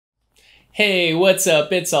Hey, what's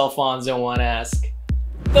up? It's Alfonso One Ask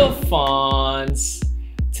the Fonz.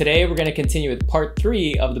 Today we're going to continue with part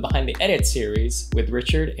 3 of the Behind the Edit series with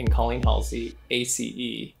Richard and Colleen Halsey,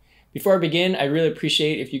 ACE. Before I begin, I really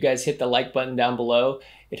appreciate if you guys hit the like button down below.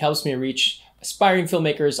 It helps me reach aspiring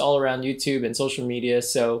filmmakers all around YouTube and social media.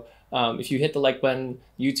 So if you hit the like button,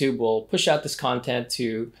 YouTube will push out this content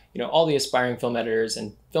to all the aspiring film editors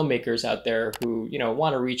and filmmakers out there who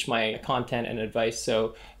want to reach my content and advice.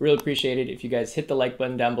 So really appreciate it if you guys hit the like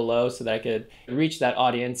button down below so that I could reach that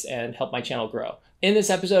audience and help my channel grow. In this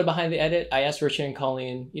episode Behind the Edit, I asked Richard and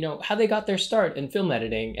Colleen, how they got their start in film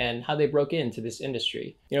editing and how they broke into this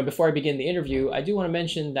industry. Before I begin the interview, I do want to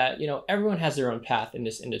mention that, everyone has their own path in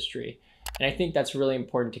this industry. And I think that's really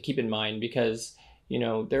important to keep in mind because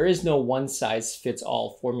there is no one size fits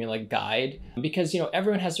all formula guide because,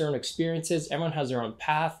 everyone has their own experiences, everyone has their own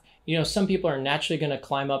path. Some people are naturally going to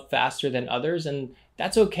climb up faster than others, and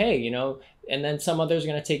that's okay, and then some others are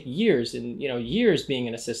going to take years and, years being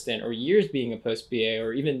an assistant or years being a post BA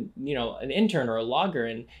or even, an intern or a logger.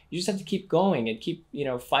 And you just have to keep going and keep,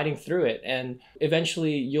 fighting through it. And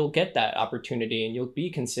eventually you'll get that opportunity and you'll be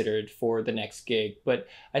considered for the next gig. But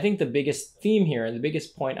I think the biggest theme here and the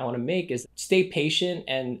biggest point I want to make is stay patient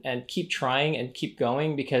and keep trying and keep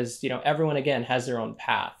going because, everyone, again, has their own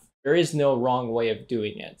path. There is no wrong way of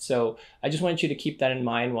doing it. So I just want you to keep that in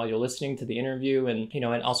mind while you're listening to the interview and,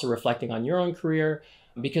 and also reflecting on your own career,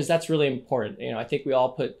 because that's really important. I think we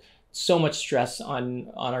all put so much stress on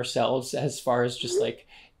ourselves as far as just like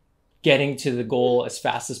getting to the goal as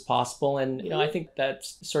fast as possible. And, I think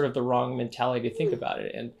that's sort of the wrong mentality to think about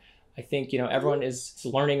it. And I think, everyone is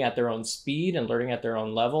learning at their own speed and learning at their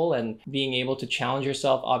own level, and being able to challenge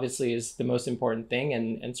yourself obviously is the most important thing,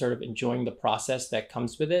 and sort of enjoying the process that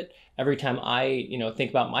comes with it. Every time I, think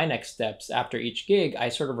about my next steps after each gig, I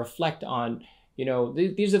sort of reflect on,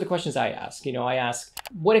 these are the questions I ask. I ask,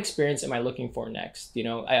 what experience am I looking for next?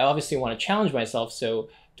 I obviously want to challenge myself. So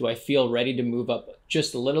do I feel ready to move up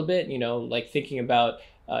just a little bit? Like thinking about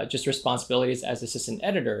just responsibilities as assistant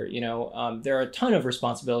editor. There are a ton of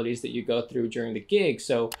responsibilities that you go through during the gig.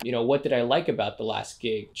 So, what did I like about the last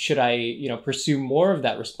gig? Should I, pursue more of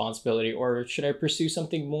that responsibility, or should I pursue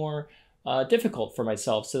something more difficult for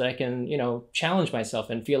myself so that I can, challenge myself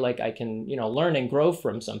and feel like I can, learn and grow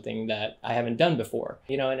from something that I haven't done before,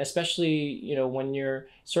 and especially, when you're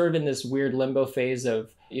sort of in this weird limbo phase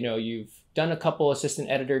of, you've done a couple assistant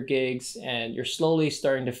editor gigs and you're slowly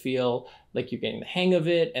starting to feel like you're getting the hang of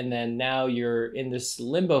it. And then now you're in this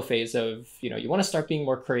limbo phase of, you want to start being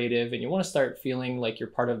more creative and you want to start feeling like you're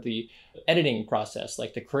part of the editing process,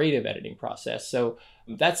 like the creative editing process. So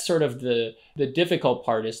that's sort of the difficult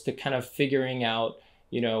part, is to kind of figuring out,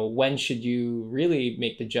 when should you really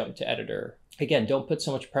make the jump to editor. Again, don't put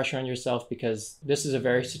so much pressure on yourself because this is a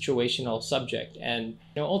very situational subject. And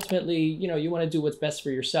ultimately, you want to do what's best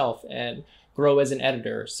for yourself and grow as an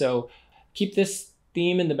editor. So keep this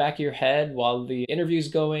theme in the back of your head while the interview's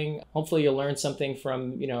going. Hopefully you'll learn something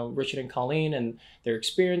from, Richard and Colleen and their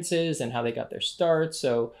experiences and how they got their start.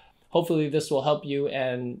 So hopefully this will help you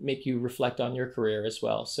and make you reflect on your career as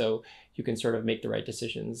well, so you can sort of make the right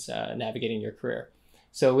decisions navigating your career.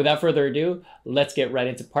 So without further ado, let's get right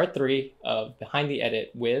into part 3 of Behind the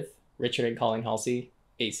Edit with Richard and Colleen Halsey,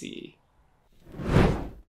 ACE.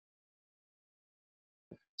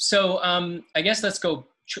 So I guess let's go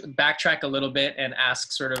backtrack a little bit and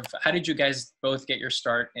ask sort of, how did you guys both get your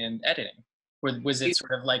start in editing? Was it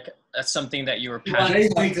sort of like something that you were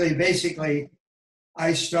passionate about? Basically,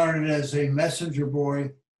 I started as a messenger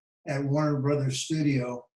boy at Warner Brothers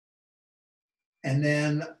Studio, and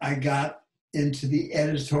then I got into the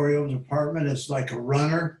editorial department as like a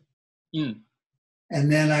runner. And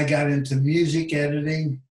then I got into music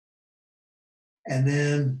editing, and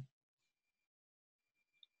then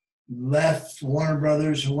left Warner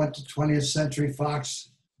Brothers and went to 20th Century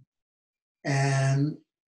Fox and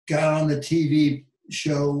got on the TV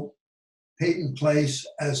show Peyton Place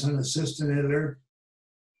as an assistant editor.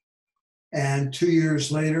 And 2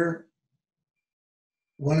 years later,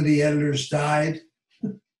 one of the editors died.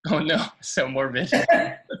 Oh no, so morbid.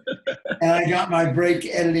 And I got my break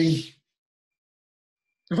editing.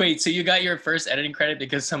 Wait, so you got your first editing credit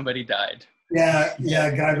because somebody died? Yeah,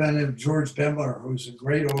 a guy by the name of George Bembler, who's a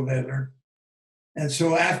great old editor. And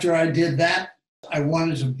so after I did that, I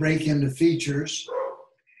wanted to break into features.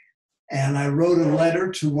 And I wrote a letter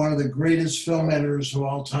to one of the greatest film editors of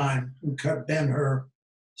all time, who cut Ben-Hur.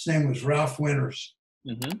 His name was Ralph Winters.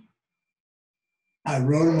 I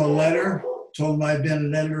wrote him a letter, told him I'd been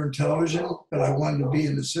an editor in television, but I wanted to be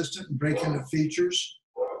an assistant and break into features.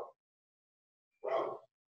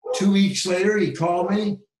 2 weeks later, he called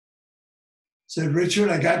me said, Richard,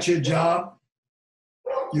 I got you a job.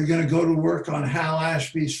 You're going to go to work on Hal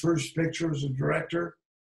Ashby's first picture as a director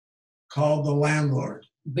called The Landlord.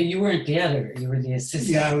 But you weren't the editor, you were the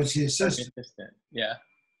assistant. Yeah, I was the assistant. Yeah.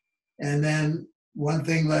 And then one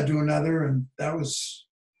thing led to another, and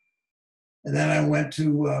then I went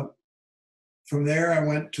to, from there, I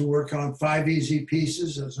went to work on 5 Easy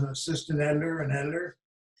Pieces as an assistant editor and editor.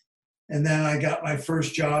 And then I got my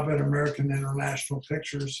first job at American International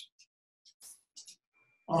Pictures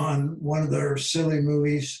on one of their silly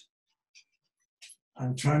movies.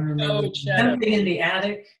 I'm trying to remember. Oh, Shadow. Something in the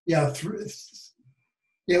attic. Yeah,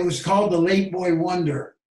 it was called The Late Boy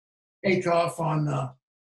Wonder. Take off on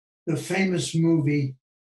the famous movie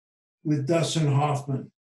with Dustin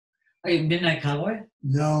Hoffman. Are you Midnight Cowboy?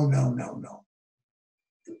 No.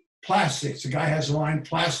 Plastics. The guy has a line,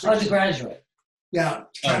 Plastics. Oh, The Graduate. Yeah,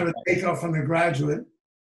 kind of a takeoff on The Graduate.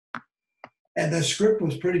 And the script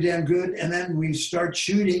was pretty damn good. And then we start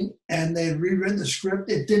shooting, and they had rewritten the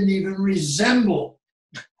script. It didn't even resemble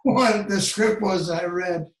what the script was I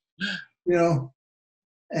read, you know.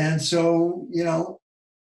 And so, you know,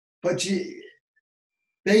 but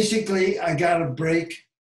basically I got a break.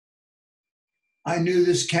 I knew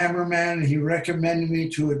this cameraman, and he recommended me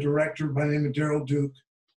to a director by the name of Daryl Duke.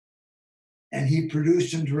 And he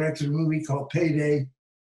produced and directed a movie called Payday.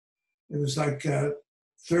 It was like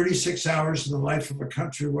 36 Hours in the Life of a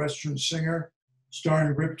Country Western Singer,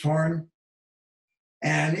 starring Rip Torn.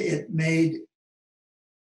 And it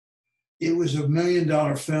was $1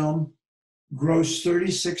 million film, grossed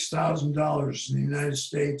 $36,000 in the United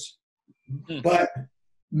States, but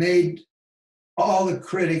made all the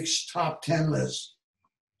critics' top 10 lists.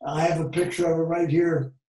 I have a picture of it right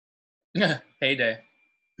here. Payday.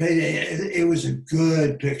 It was a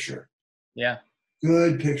good picture. Yeah.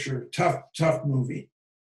 Good picture. Tough movie.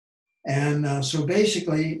 And so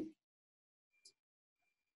basically,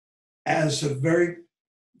 as a very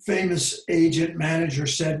famous agent manager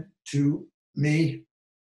said to me,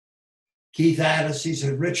 Keith Addis, he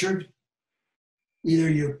said, Richard, either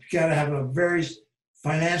you got to have a very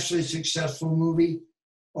financially successful movie,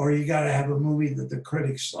 or you got to have a movie that the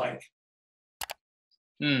critics like.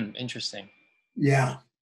 Interesting. Yeah.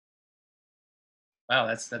 Wow,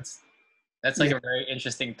 that's like a very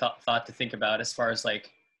interesting thought to think about as far as like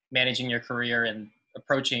managing your career and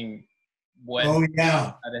approaching what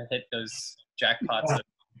how to hit those jackpots.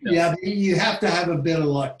 Yeah, you have to have a bit of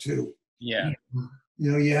luck too. Yeah.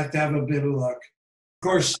 You know, you have to have a bit of luck. Of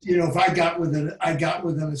course, you know, if I got with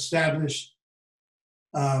an established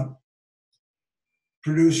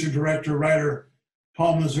producer, director, writer,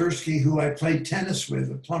 Paul Mazursky, who I played tennis with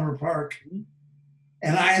at Plumber Park.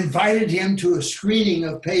 And I invited him to a screening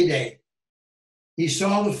of Payday. He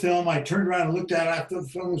saw the film. I turned around and looked at it after the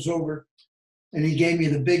film was over, and he gave me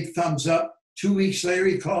the big thumbs up. 2 weeks later,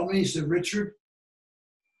 he called me. He said, Richard,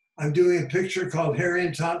 I'm doing a picture called Harry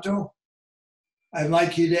and Tonto. I'd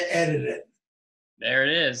like you to edit it. There it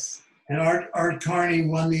is. And Art Carney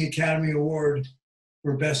won the Academy Award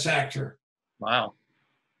for Best Actor. Wow.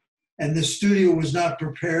 And the studio was not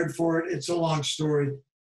prepared for it. It's a long story.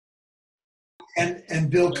 And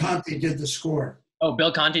Bill Conti did the score. Oh,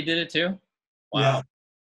 Bill Conti did it too? Wow.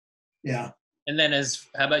 Yeah. And then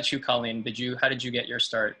how about you, Colleen? How did you get your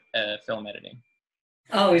start film editing?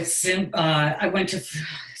 Oh, I went to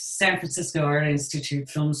San Francisco Art Institute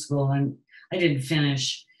Film School, and I didn't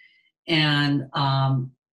finish. And I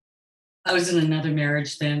was in another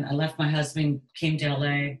marriage then. I left my husband, came to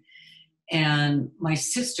LA, and my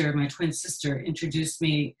twin sister, introduced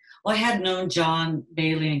me. Well, I had known John,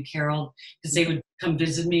 Bailey, and Carol because they would come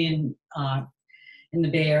visit me in the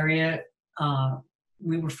Bay Area.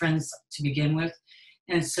 We were friends to begin with.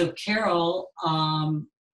 And so Carol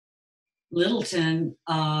Littleton,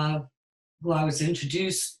 who I was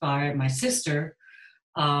introduced by my sister,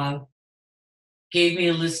 gave me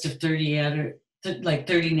a list of 30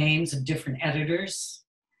 names of different editors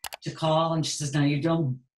to call. And she says, now you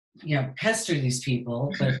don't, pester these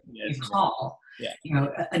people, but you call. Yeah.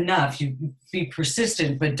 Enough. You be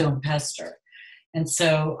persistent, but don't pester. And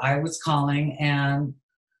so I was calling, and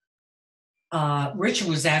Richard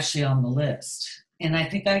was actually on the list. And I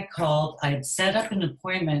think I had set up an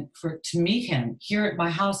appointment to meet him here at my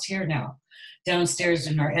house here now, downstairs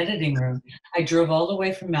in our editing room. I drove all the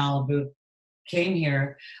way from Malibu, came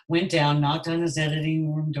here, went down, knocked on his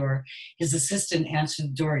editing room door. His assistant answered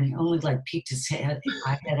the door, and he only peeked his head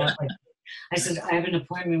up. I said, I have an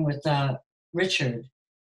appointment with Richard.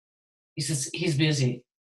 He says, he's busy,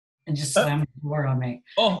 and just slammed the door on me.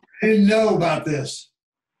 Oh, I didn't know about this.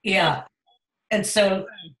 Yeah. And so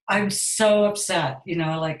I'm so upset, you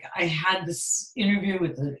know, like I had this interview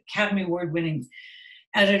with the Academy Award winning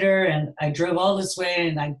editor and I drove all this way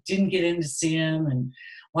and I didn't get in to see him. And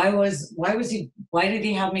why did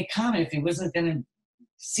he have me come if he wasn't going to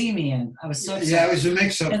see me? And I was so upset. Yeah, it was a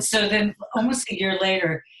mix-up. And so then almost a year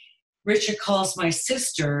later, Richard calls my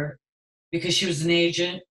sister because she was an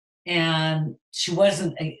agent and she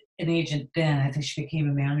wasn't an agent then. I think she became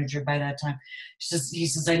a manager by that time. He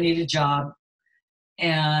says, I need a job.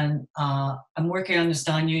 And I'm working on this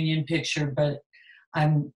non-union picture, but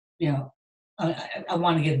I'm, you know, I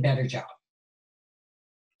want to get a better job.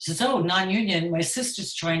 She says, oh, non-union, my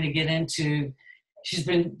sister's trying to get into, she's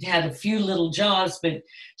had a few little jobs, but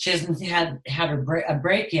she hasn't had a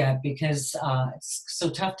break yet because it's so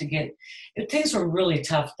tough to get, things were really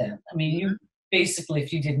tough then. I mean, you basically,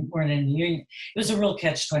 if you weren't in the union, it was a real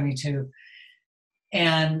catch-22.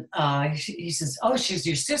 And he says, oh, she's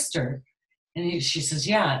your sister. And she says,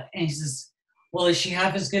 yeah. And he says, well, does she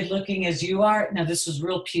have as good looking as you are? Now, this was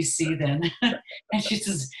real PC then. And she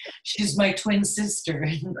says, she's my twin sister.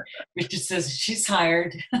 And Richard says, she's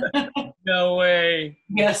hired. No way.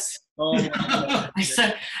 Yes. Oh my God. I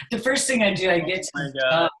said, the first thing I do, I get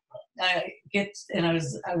and I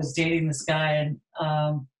was dating this guy,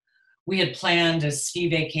 and we had planned a ski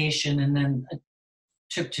vacation and then a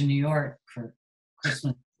trip to New York for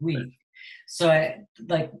Christmas week. So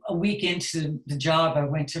like a week into the job, I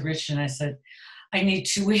went to Rich and I said, I need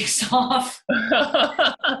 2 weeks off.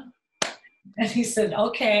 And he said,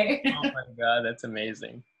 okay. Oh my God, that's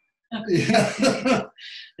amazing. Yeah.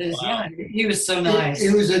 Yeah, he was so nice.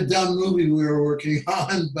 It was a dumb movie we were working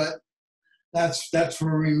on, but that's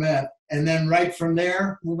where we met. And then right from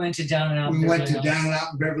there, we went to Down and Out. We went to Down and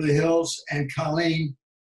Out in Beverly Hills, and Colleen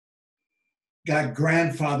got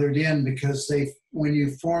grandfathered in because when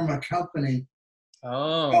you form a company,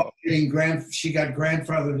 she got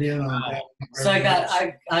grandfathered in on that. So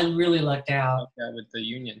I really lucked out. With the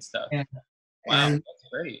union stuff. Yeah. Wow, that's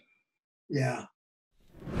great. Yeah.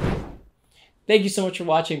 Thank you so much for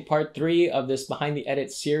watching part 3 of this Behind the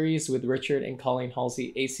Edit series with Richard and Colleen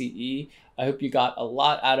Halsey, ACE. I hope you got a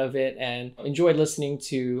lot out of it and enjoyed listening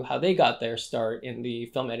to how they got their start in the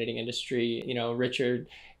film editing industry. You know, Richard,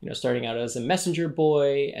 starting out as a messenger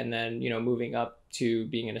boy and then, moving up to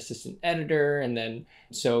being an assistant editor, and then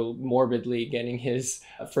so morbidly getting his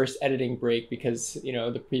first editing break because,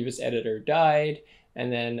 the previous editor died. And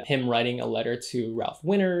then him writing a letter to Ralph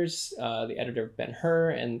Winters, the editor of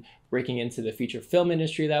Ben-Hur, and breaking into the feature film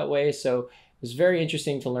industry that way. So it was very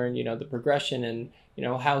interesting to learn, the progression and,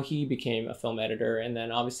 how he became a film editor. And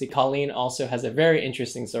then obviously Colleen also has a very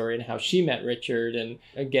interesting story in how she met Richard and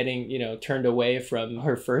getting, turned away from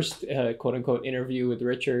her first quote unquote interview with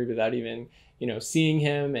Richard without even, seeing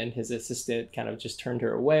him, and his assistant kind of just turned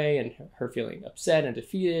her away and her feeling upset and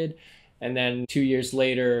defeated. And then 2 years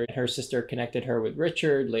later, her sister connected her with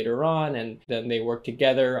Richard later on, and then they worked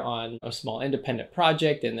together on a small independent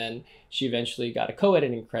project. And then she eventually got a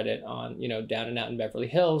co-editing credit on, Down and Out in Beverly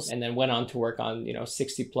Hills, and then went on to work on,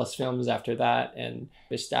 60 plus films after that and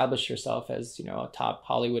established herself as, a top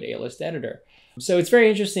Hollywood A-list editor. So it's very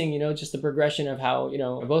interesting, just the progression of how,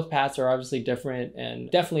 both paths are obviously different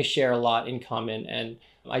and definitely share a lot in common. And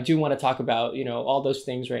I do want to talk about, all those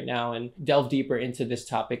things right now and delve deeper into this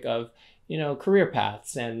topic of, career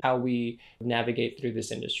paths and how we navigate through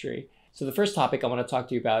this industry. So the first topic I want to talk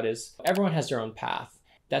to you about is everyone has their own path.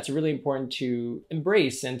 That's really important to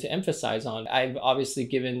embrace and to emphasize on. I've obviously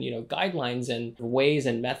given, guidelines and ways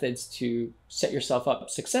and methods to set yourself up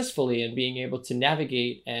successfully and being able to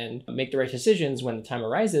navigate and make the right decisions when the time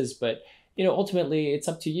arises. But, ultimately it's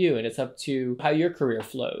up to you, and it's up to how your career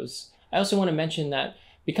flows. I also want to mention that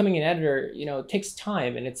becoming an editor, it takes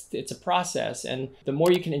time, and it's a process. And the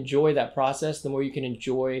more you can enjoy that process, the more you can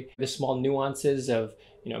enjoy the small nuances of,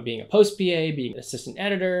 being a post PA, being an assistant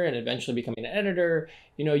editor, and eventually becoming an editor.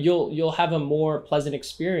 You'll have a more pleasant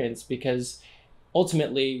experience because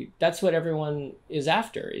ultimately that's what everyone is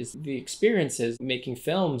after, is the experiences making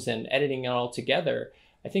films and editing it all together.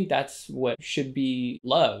 I think that's what should be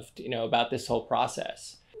loved, about this whole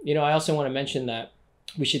process. I also want to mention that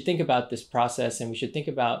we should think about this process, and we should think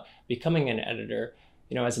about becoming an editor,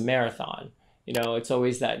 as a marathon. It's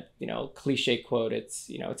always that, cliche quote, it's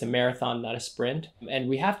a marathon, not a sprint. And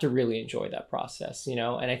we have to really enjoy that process, and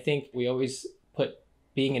I think we always put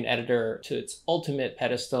being an editor to its ultimate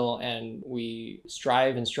pedestal, and we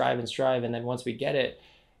strive and strive and strive. And then once we get it,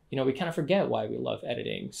 we kind of forget why we love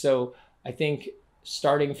editing. So I think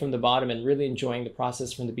starting from the bottom and really enjoying the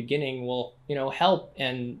process from the beginning will, help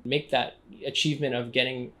and make that achievement of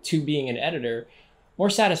getting to being an editor more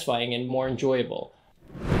satisfying and more enjoyable.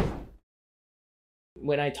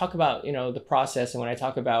 when I talk about, the process, and when I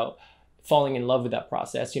talk about falling in love with that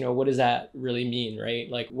process, what does that really mean, right?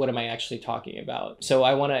 Like, what am I actually talking about? So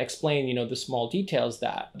I want to explain, the small details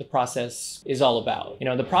that the process is all about.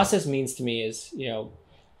 The process means to me is,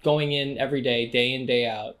 going in every day in, day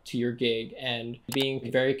out to your gig and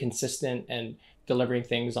being very consistent and delivering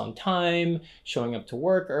things on time, showing up to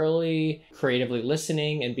work early, creatively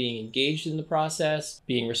listening and being engaged in the process,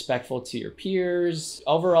 being respectful to your peers,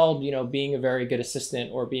 overall, being a very good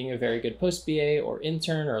assistant or being a very good post BA or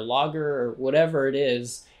intern or logger or whatever it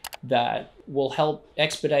is that will help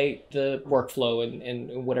expedite the workflow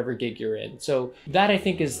in whatever gig you're in. So that, I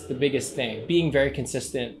think, is the biggest thing, being very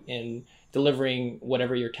consistent in delivering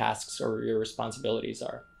whatever your tasks or your responsibilities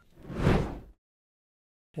are.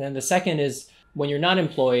 And then the second is, when you're not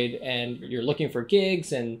employed and you're looking for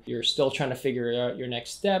gigs and you're still trying to figure out your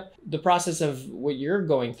next step, the process of what you're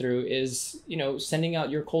going through is, sending out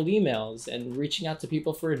your cold emails and reaching out to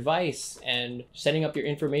people for advice and setting up your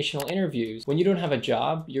informational interviews. When you don't have a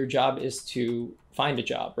job, your job is to find a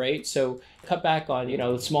job, right? So cut back on,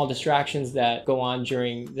 the small distractions that go on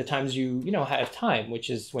during the times you have time, which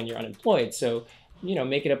is when you're unemployed. So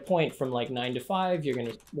make it a point from like 9 to 5, you're going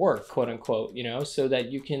to work, quote unquote, so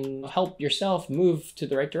that you can help yourself move to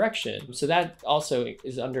the right direction. So that also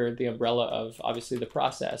is under the umbrella of, obviously, the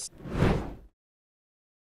process.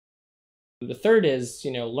 The third is,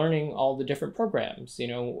 learning all the different programs.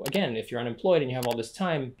 Again, if you're unemployed and you have all this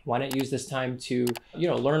time, why not use this time to,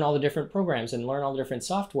 learn all the different programs and learn all the different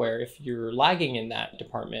software if you're lagging in that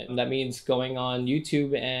department. And that means going on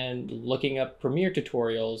YouTube and looking up Premiere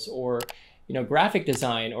tutorials, or graphic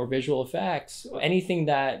design or visual effects, anything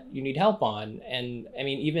that you need help on. And I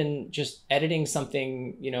mean, even just editing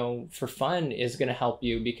something, for fun is going to help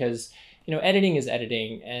you, because, editing is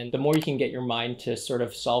editing. And the more you can get your mind to sort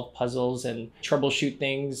of solve puzzles and troubleshoot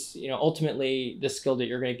things, ultimately the skill that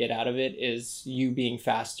you're going to get out of it is you being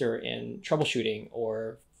faster in troubleshooting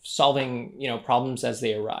or solving, problems as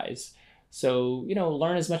they arise. So,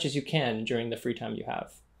 learn as much as you can during the free time you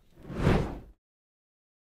have.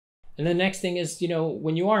 And the next thing is,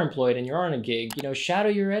 when you are employed and you're on a gig, shadow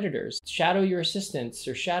your editors, shadow your assistants,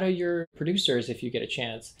 or shadow your producers if you get a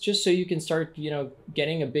chance, just so you can start,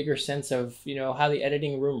 getting a bigger sense of, how the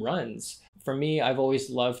editing room runs. For me, I've always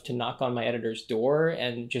loved to knock on my editor's door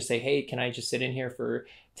and just say, hey, can I just sit in here for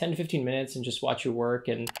 10 to 15 minutes and just watch your work?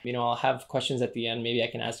 And, I'll have questions at the end. Maybe I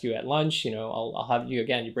can ask you at lunch. I'll have you,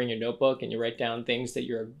 again, you bring your notebook and you write down things that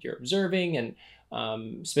you're observing, and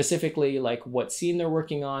specifically like what scene they're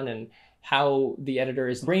working on and how the editor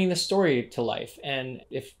is bringing the story to life. And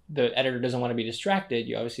if the editor doesn't want to be distracted,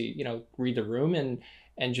 you obviously, read the room and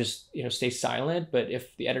just, stay silent. But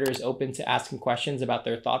if the editor is open to asking questions about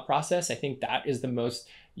their thought process, I think that is the most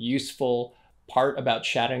useful part about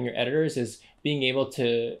shadowing your editors, is being able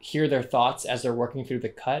to hear their thoughts as they're working through the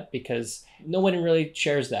cut, because no one really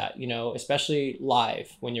shares that, especially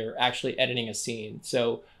live when you're actually editing a scene.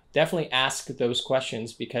 So definitely ask those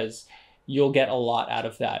questions, because you'll get a lot out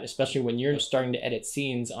of that, especially when you're starting to edit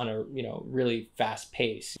scenes on a really fast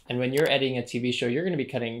pace. And when you're editing a TV show, you're going to be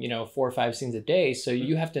cutting 4 or 5 scenes a day, so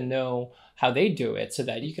you have to know how they do it so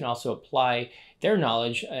that you can also apply their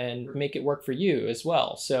knowledge and make it work for you as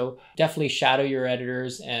well. So definitely shadow your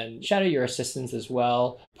editors and shadow your assistants as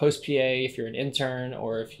well. Post PA if you're an intern,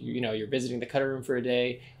 or if you're visiting the cutter room for a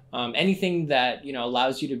day, anything that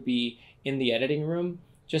allows you to be in the editing room.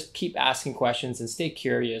 Just keep asking questions and stay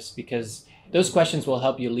curious, because those questions will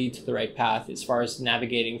help you lead to the right path as far as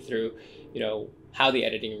navigating through, how the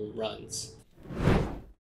editing room runs.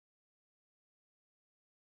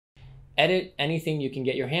 Edit anything you can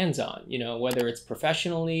get your hands on, whether it's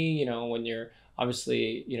professionally, when you're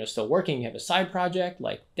obviously, still working, you have a side project,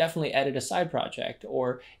 like definitely edit a side project.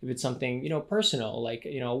 Or if it's something, personal, like,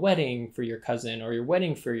 a wedding for your cousin or your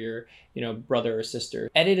wedding for your, brother or sister,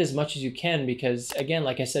 edit as much as you can, because again,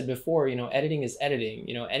 like I said before, editing is editing,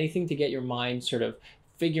 anything to get your mind sort of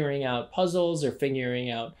figuring out puzzles or figuring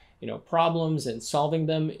out, problems and solving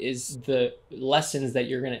them is the lessons that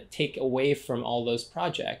you're going to take away from all those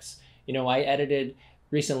projects.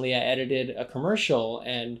 Recently, I edited a commercial,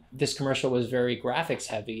 and this commercial was very graphics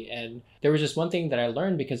heavy. And there was just one thing that I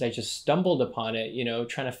learned because I just stumbled upon it,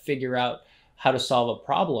 trying to figure out how to solve a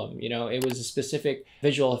problem. It was a specific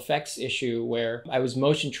visual effects issue where I was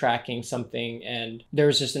motion tracking something, and there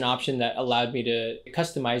was just an option that allowed me to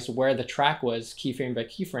customize where the track was keyframe by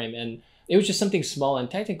keyframe. And it was just something small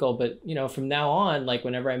and technical, but from now on, like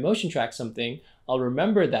whenever I motion track something, I'll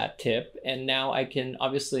remember that tip. And now I can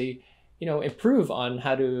obviously improve on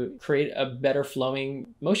how to create a better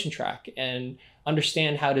flowing motion track. And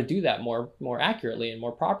understand how to do that more accurately and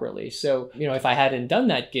more properly. So, if I hadn't done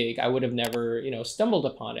that gig, I would have never, stumbled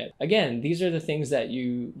upon it. Again, these are the things that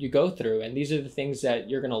you go through, and these are the things that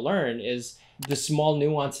you're going to learn is the small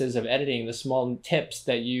nuances of editing, the small tips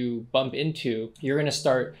that you bump into. You're going to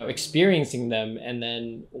start experiencing them. And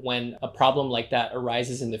then when a problem like that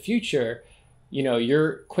arises in the future,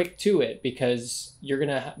 you're quick to it because you're going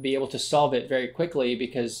to be able to solve it very quickly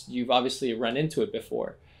because you've obviously run into it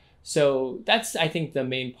before. So that's, I think, the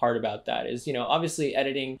main part about that is, obviously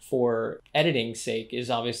editing for editing's sake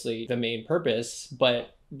is obviously the main purpose,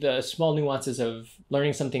 but the small nuances of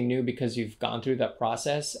learning something new because you've gone through that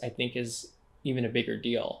process, I think is even a bigger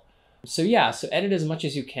deal. So yeah, so edit as much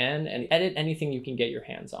as you can and edit anything you can get your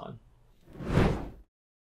hands on.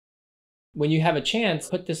 When you have a chance,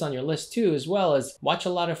 put this on your list too, as well as watch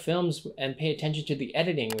a lot of films and pay attention to the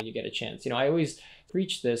editing when you get a chance. I always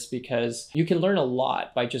preach this because you can learn a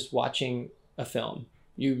lot by just watching a film.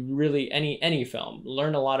 You really, any film,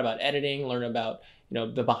 learn a lot about editing, learn about,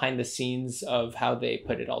 the behind the scenes of how they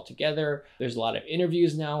put it all together. There's a lot of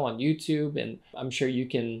interviews now on YouTube, and I'm sure you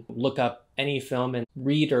can look up any film and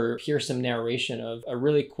read or hear some narration of a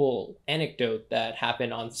really cool anecdote that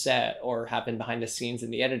happened on set or happened behind the scenes in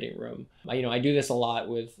the editing room. I do this a lot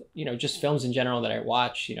with, just films in general that I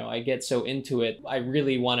watch. I get so into it. I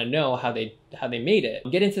really want to know how they made it.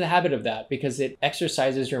 Get into the habit of that because it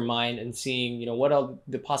exercises your mind and seeing, what are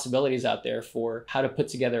the possibilities out there for how to put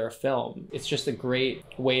together a film. It's just a great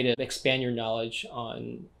way to expand your knowledge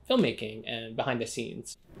on filmmaking and behind the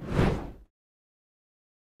scenes.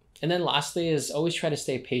 And then lastly is always try to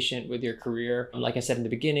stay patient with your career. Like I said in the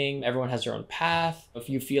beginning, everyone has their own path. If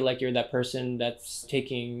you feel like you're that person that's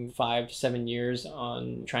taking 5 to 7 years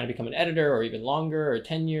on trying to become an editor, or even longer, or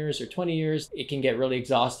 10 years or 20 years, it can get really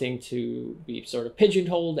exhausting to be sort of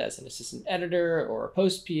pigeonholed as an assistant editor or a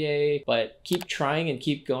post PA, but keep trying and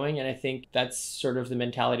keep going. And I think that's sort of the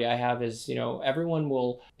mentality I have is, everyone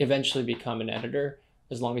will eventually become an editor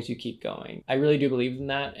as long as you keep going. I really do believe in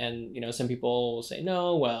that. And, some people will say,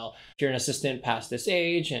 no, well, if you're an assistant past this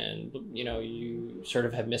age and, you sort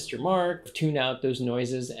of have missed your mark, tune out those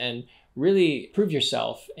noises and really prove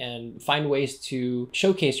yourself and find ways to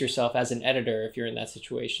showcase yourself as an editor if you're in that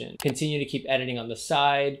situation. Continue to keep editing on the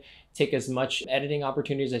side, take as much editing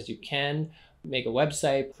opportunities as you can, make a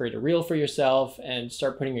website, create a reel for yourself, and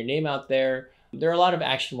start putting your name out there. There are a lot of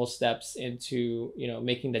actionable steps into,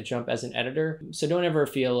 making the jump as an editor. So don't ever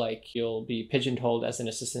feel like you'll be pigeonholed as an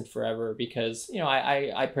assistant forever because,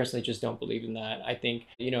 I personally just don't believe in that. I think,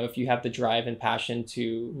 if you have the drive and passion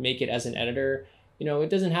to make it as an editor, it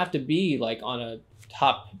doesn't have to be like on a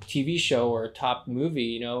top TV show or a top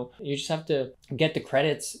movie, you just have to get the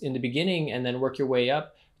credits in the beginning and then work your way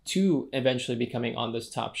up to eventually becoming on those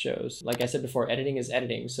top shows. Like I said before, editing is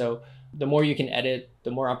editing. So the more you can edit,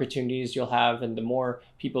 the more opportunities you'll have and the more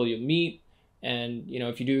people you'll meet. And,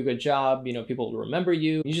 if you do a good job, people will remember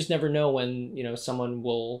you. You just never know when, someone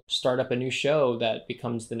will start up a new show that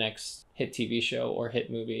becomes the next hit TV show or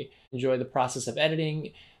hit movie. Enjoy the process of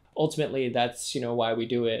editing. Ultimately, that's, why we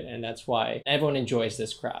do it. And that's why everyone enjoys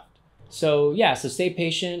this craft. So yeah, so stay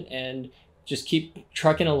patient and just keep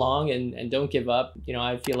trucking along and don't give up.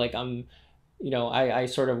 I feel like I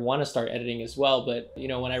sort of want to start editing as well, but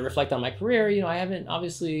when I reflect on my career, I haven't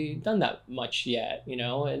obviously done that much yet,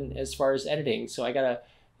 and as far as editing, so I gotta,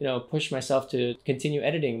 push myself to continue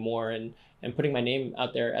editing more and putting my name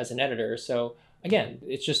out there as an editor. So again,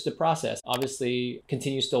 it's just the process. Obviously,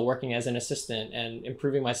 continue still working as an assistant and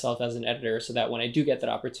improving myself as an editor so that when I do get that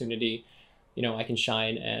opportunity, I can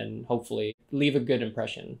shine and hopefully leave a good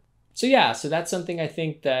impression. So yeah, so that's something I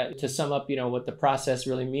think that to sum up, what the process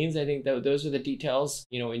really means, I think that those are the details,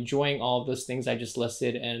 enjoying all of those things I just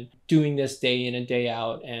listed and doing this day in and day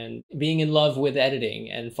out and being in love with editing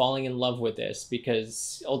and falling in love with this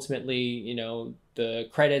because ultimately, the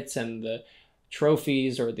credits and the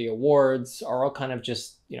trophies or the awards are all kind of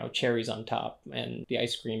just, cherries on top and the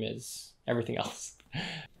ice cream is everything else.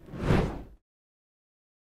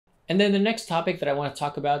 And then the next topic that I want to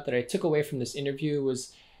talk about that I took away from this interview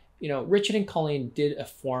was Richard and Colleen did a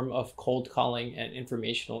form of cold calling and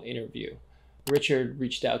informational interview. Richard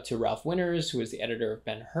reached out to Ralph Winters, who is the editor of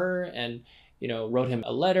Ben-Hur, and wrote him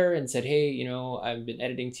a letter and said, hey, I've been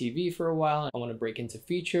editing TV for a while. I want to break into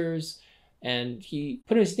features. And he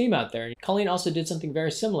put his name out there. Colleen also did something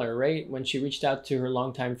very similar, right? When she reached out to her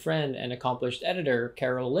longtime friend and accomplished editor,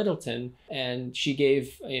 Carol Littleton, and she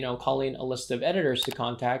gave, Colleen a list of editors to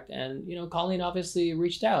contact. And, Colleen obviously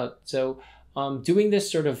reached out. So doing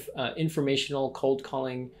this sort of informational cold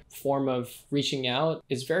calling form of reaching out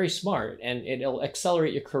is very smart and it'll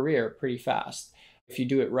accelerate your career pretty fast. if you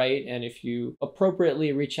do it right and if you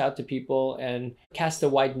appropriately reach out to people and cast a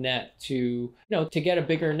wide net to, to get a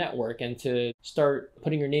bigger network and to start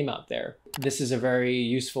putting your name out there. This is a very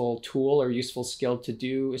useful tool or useful skill to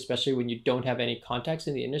do, especially when you don't have any contacts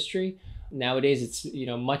in the industry. Nowadays, it's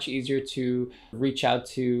much easier to reach out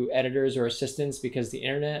to editors or assistants because the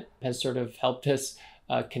internet has sort of helped us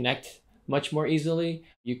connect much more easily.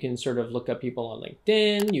 You can sort of look up people on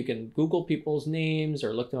LinkedIn, you can Google people's names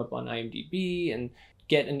or look them up on IMDb and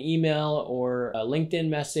get an email or a LinkedIn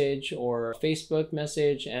message or a Facebook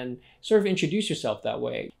message and sort of introduce yourself that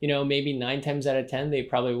way. Maybe 9 times out of 10, they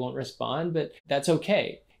probably won't respond, but that's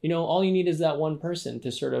okay. All you need is that one person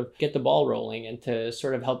to sort of get the ball rolling and to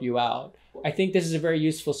sort of help you out. I think this is a very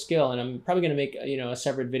useful skill, and I'm probably going to make a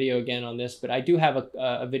separate video again on this, but I do have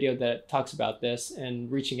a video that talks about this and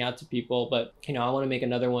reaching out to people. But I want to make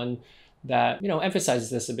another one that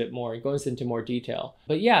emphasizes this a bit more, goes into more detail.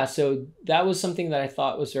 But yeah, so that was something that I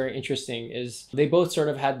thought was very interesting, is they both sort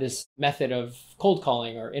of had this method of cold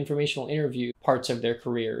calling or informational interview parts of their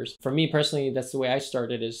careers. For me personally, that's the way I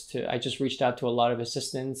started, I just reached out to a lot of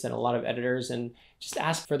assistants and a lot of editors and just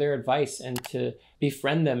asked for their advice and to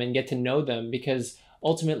befriend them and get to know them, because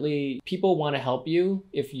ultimately people want to help you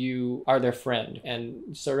if you are their friend.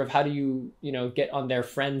 And sort of how do you, get on their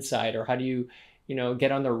friend side, or how do you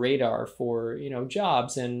get on the radar for,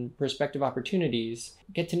 jobs and prospective opportunities,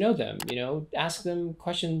 get to know them, ask them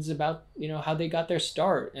questions about, how they got their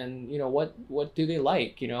start and, what do they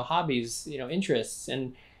like, hobbies, interests,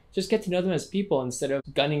 and just get to know them as people instead of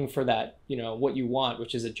gunning for that, what you want,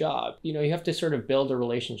 which is a job. You have to sort of build a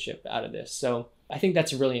relationship out of this. So I think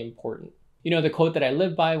that's really important. The quote that I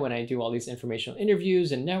live by when I do all these informational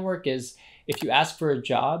interviews and network is, if you ask for a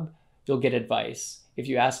job, you'll get advice. If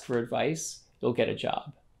you ask for advice, you'll get a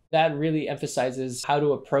job. That really emphasizes how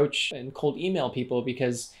to approach and cold email people,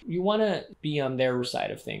 because you want to be on their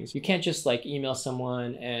side of things. You can't just email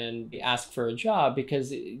someone and ask for a job because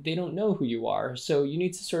they don't know who you are. So you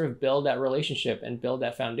need to sort of build that relationship and build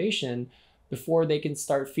that foundation before they can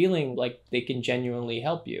start feeling like they can genuinely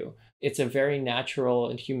help you. It's a very natural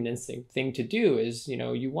and human instinct thing to do, is,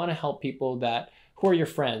 you want to help people who are your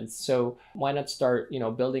friends. So why not start,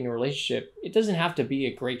 building a relationship? It doesn't have to be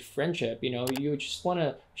a great friendship. You just want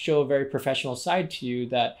to show a very professional side to you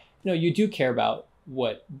that, you do care about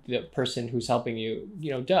what the person who's helping you,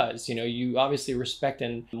 does. You obviously respect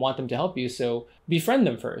and want them to help you. So befriend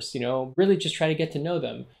them first, really just try to get to know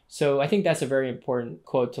them. So I think that's a very important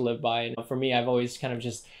quote to live by. And for me, I've always kind of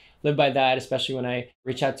just live by that, especially when I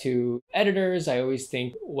reach out to editors. I always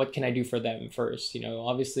think, what can I do for them first?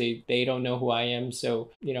 Obviously they don't know who I am.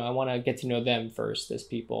 So, I want to get to know them first as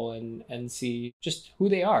people and see just who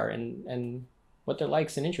they are and what their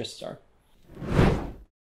likes and interests are.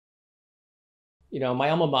 My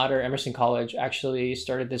alma mater, Emerson College, actually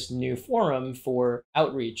started this new forum for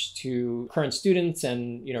outreach to current students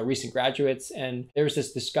and, recent graduates. And there was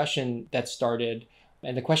this discussion that started,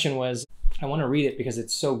 and the question was, I want to read it because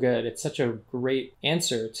it's so good. It's such a great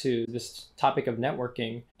answer to this topic of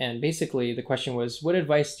networking. And basically the question was, what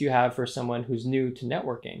advice do you have for someone who's new to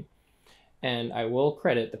networking? And I will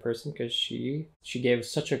credit the person because she gave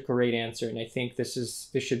such a great answer. And I think this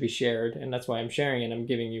should be shared. And that's why I'm sharing it. I'm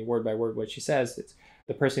giving you word by word what she says. It's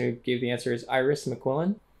the person who gave the answer is Iris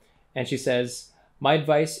McQuillan. And she says, my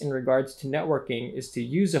advice in regards to networking is to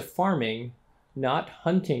use a farming, not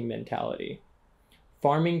hunting mentality.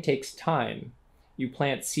 Farming takes time. You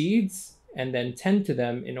plant seeds and then tend to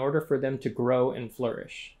them in order for them to grow and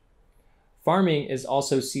flourish. Farming is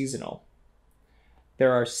also seasonal.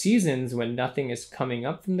 There are seasons when nothing is coming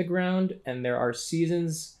up from the ground, and there are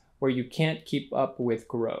seasons where you can't keep up with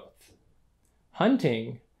growth.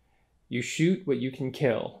 Hunting, you shoot what you can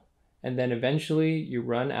kill, and then eventually you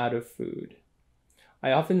run out of food.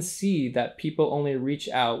 I often see that people only reach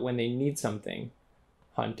out when they need something.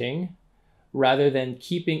 Hunting, rather than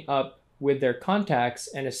keeping up with their contacts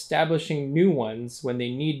and establishing new ones when they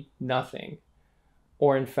need nothing,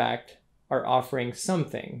 or in fact are offering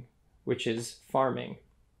something, which is farming.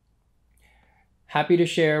 Happy to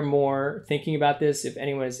share more thinking about this. If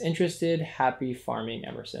anyone is interested, happy farming,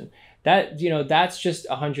 Emerson. That's just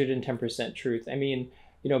 110% truth. I mean,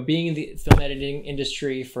 being in the film editing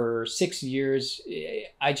industry for 6 years,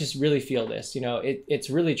 I just really feel this. It's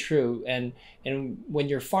really true. And when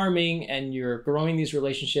you're farming and you're growing these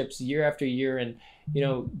relationships year after year, and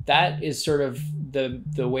that is sort of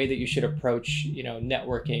the way that you should approach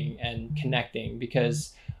networking and connecting,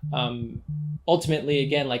 because ultimately,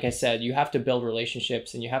 again, like I said, you have to build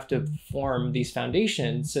relationships and you have to form these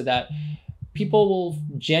foundations so that people will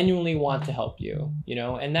genuinely want to help you.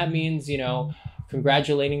 And that means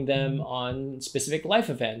congratulating them on specific life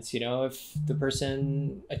events. You know, if the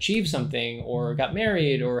person achieved something or got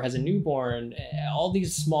married or has a newborn, all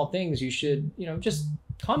these small things, you should, you know, just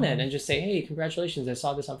comment and just say, hey, congratulations, I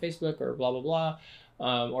saw this on Facebook or blah, blah, blah.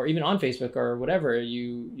 Or even on Facebook or whatever,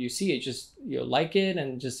 you see it, just, you know, like it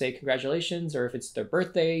and just say congratulations. Or if it's their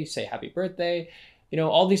birthday, you say happy birthday. You know,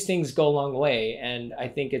 all these things go a long way. And I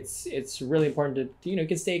think it's really important to, you know, you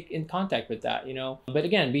can stay in contact with that, you know. But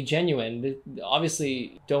again, be genuine.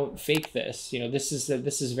 Obviously, don't fake this. You know, this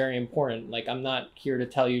is very important. Like, I'm not here to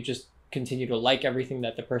tell you just continue to like everything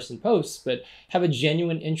that the person posts, but have a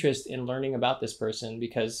genuine interest in learning about this person,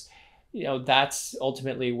 because you know, that's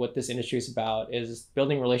ultimately what this industry is about, is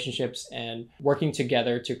building relationships and working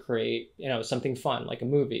together to create, you know, something fun like a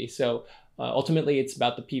movie. So ultimately it's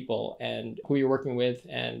about the people and who you're working with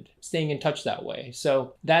and staying in touch that way.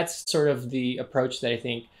 So that's sort of the approach that I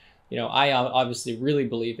think, you know, I obviously really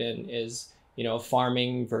believe in, is, you know,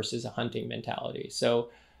 farming versus a hunting mentality. So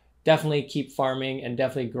definitely keep farming and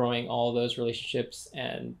definitely growing all those relationships,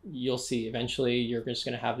 and you'll see eventually you're just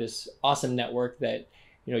going to have this awesome network that,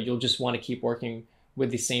 you know, you'll just want to keep working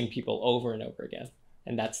with the same people over and over again.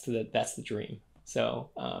 And that's the dream. So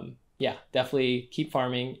yeah, definitely keep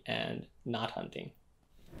farming and not hunting.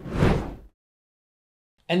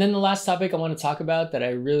 And then the last topic I want to talk about that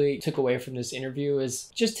I really took away from this interview is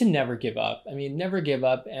just to never give up. I mean, never give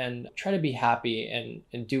up and try to be happy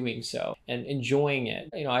in doing so and enjoying it.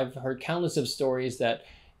 You know, I've heard countless of stories that,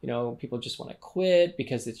 you know, people just want to quit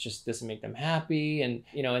because it just doesn't make them happy. And,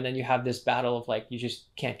 you know, and then you have this battle of like, you just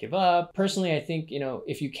can't give up. Personally, I think, you know,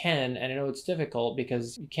 if you can, and I know it's difficult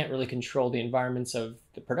because you can't really control the environments of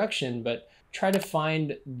the production, but try to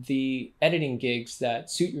find the editing gigs that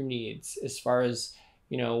suit your needs as far as,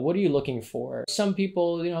 you know, what are you looking for? Some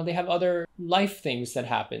people, you know, they have other life things that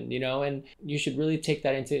happen, you know, and you should really take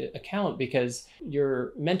that into account, because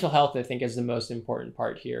your mental health, I think, is the most important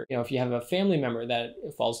part here. You know, if you have a family member that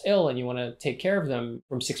falls ill and you want to take care of them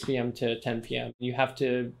from 6 p.m. to 10 p.m., you have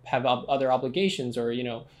to have other obligations, or, you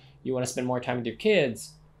know, you want to spend more time with your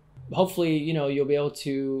kids. Hopefully, you know, you'll be able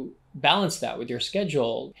to balance that with your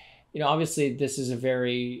schedule. You know, obviously this is a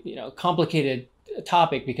very, you know, complicated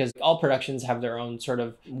topic because all productions have their own sort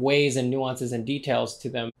of ways and nuances and details to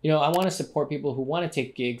them. You know, I want to support people who want to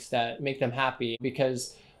take gigs that make them happy,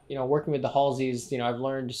 because, you know, working with the Halseys, you know, I've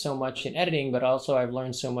learned so much in editing, but also I've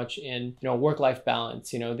learned so much in, you know, work-life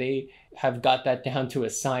balance. You know, they have got that down to a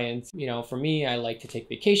science. You know, for me, I like to take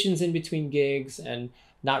vacations in between gigs and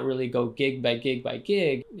not really go gig by gig by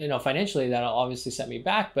gig. You know, financially that'll obviously set me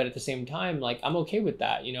back, but at the same time, like, I'm okay with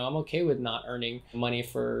that. You know, I'm okay with not earning money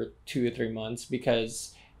for 2 or 3 months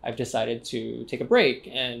because I've decided to take a break.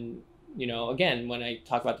 And, you know, again, when I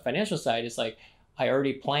talk about the financial side, it's like, I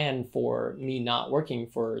already plan for me not working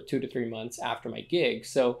for 2 to 3 months after my gig.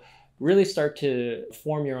 So really start to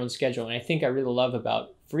form your own schedule. And I think I really love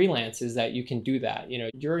about freelance is that you can do that. You know,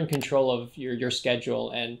 you're in control of your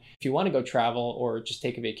schedule. And if you want to go travel or just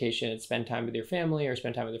take a vacation and spend time with your family or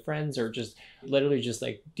spend time with your friends, or just literally just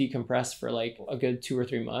like decompress for like a good 2 or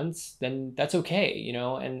 3 months, then that's okay, you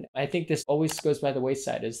know? And I think this always goes by the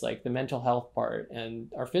wayside, is like the mental health part and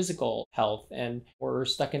our physical health. And we're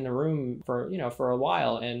stuck in the room for, you know, for a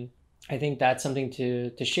while. And I think that's something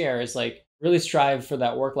to share, is like, really strive for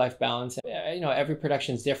that work-life balance. You know, every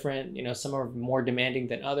production is different. You know, some are more demanding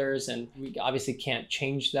than others, and we obviously can't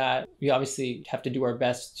change that. We obviously have to do our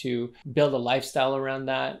best to build a lifestyle around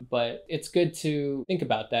that, but it's good to think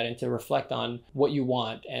about that and to reflect on what you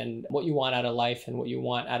want and what you want out of life and what you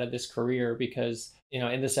want out of this career, because, you know,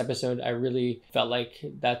 in this episode, I really felt like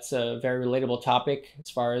that's a very relatable topic as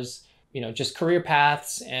far as, you know, just career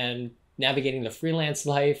paths and navigating the freelance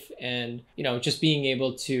life, and, you know, just being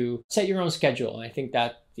able to set your own schedule. And I think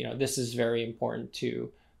that, you know, this is very important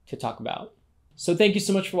to talk about. So thank you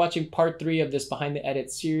so much for watching part 3 of this Behind the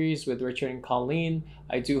Edit series with Richard and Colleen.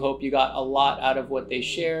 I do hope you got a lot out of what they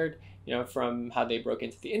shared, you know, from how they broke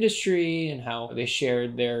into the industry and how they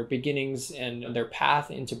shared their beginnings and their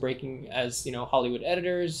path into breaking as, you know, Hollywood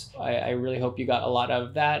editors. I really hope you got a lot out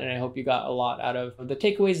of that. And I hope you got a lot out of the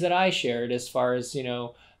takeaways that I shared as far as, you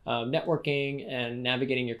know, networking and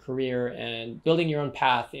navigating your career and building your own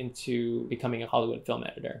path into becoming a Hollywood film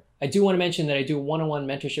editor. I do want to mention that I do one-on-one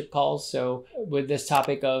mentorship calls. So with this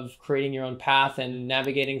topic of creating your own path and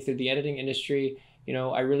navigating through the editing industry, you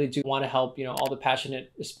know, I really do want to help, you know, all the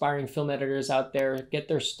passionate aspiring film editors out there get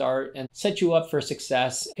their start and set you up for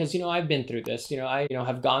success. Because, you know, I've been through this, you know, I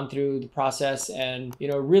have gone through the process and, you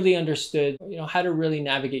know, really understood, you know, how to really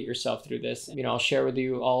navigate yourself through this. You know, I'll share with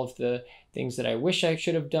you all of the things that I wish I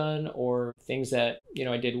should have done, or things that,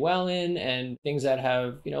 I did well in, and things that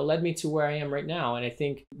have, led me to where I am right now. And I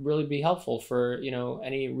think really be helpful for,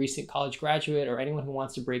 any recent college graduate or anyone who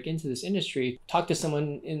wants to break into this industry. Talk to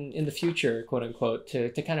someone in the future, quote unquote,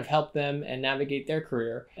 to kind of help them and navigate their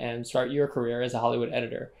career and start your career as a Hollywood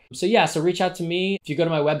editor. So reach out to me. If you go to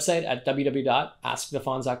my website at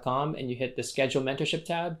www.askthefonz.com and you hit the schedule mentorship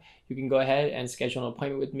tab, you can go ahead and schedule an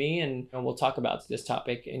appointment with me, and we'll talk about this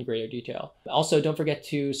topic in greater detail. Also, don't forget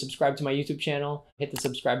to subscribe to my YouTube channel. Hit the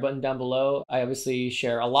subscribe button down below. I obviously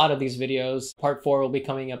share a lot of these videos. Part 4 will be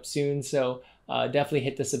coming up soon, so definitely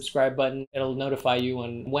hit the subscribe button. It'll notify you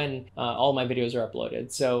when all my videos are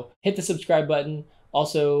uploaded. So hit the subscribe button.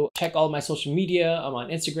 Also, check all my social media. I'm on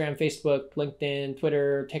Instagram, Facebook, LinkedIn,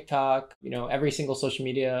 Twitter, TikTok, every single social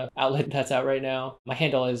media outlet that's out right now. My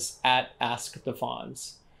handle is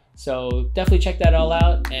 @AskTheFonz. So definitely check that all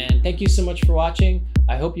out. And thank you so much for watching.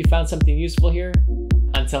 I hope you found something useful here.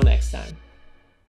 Until next time.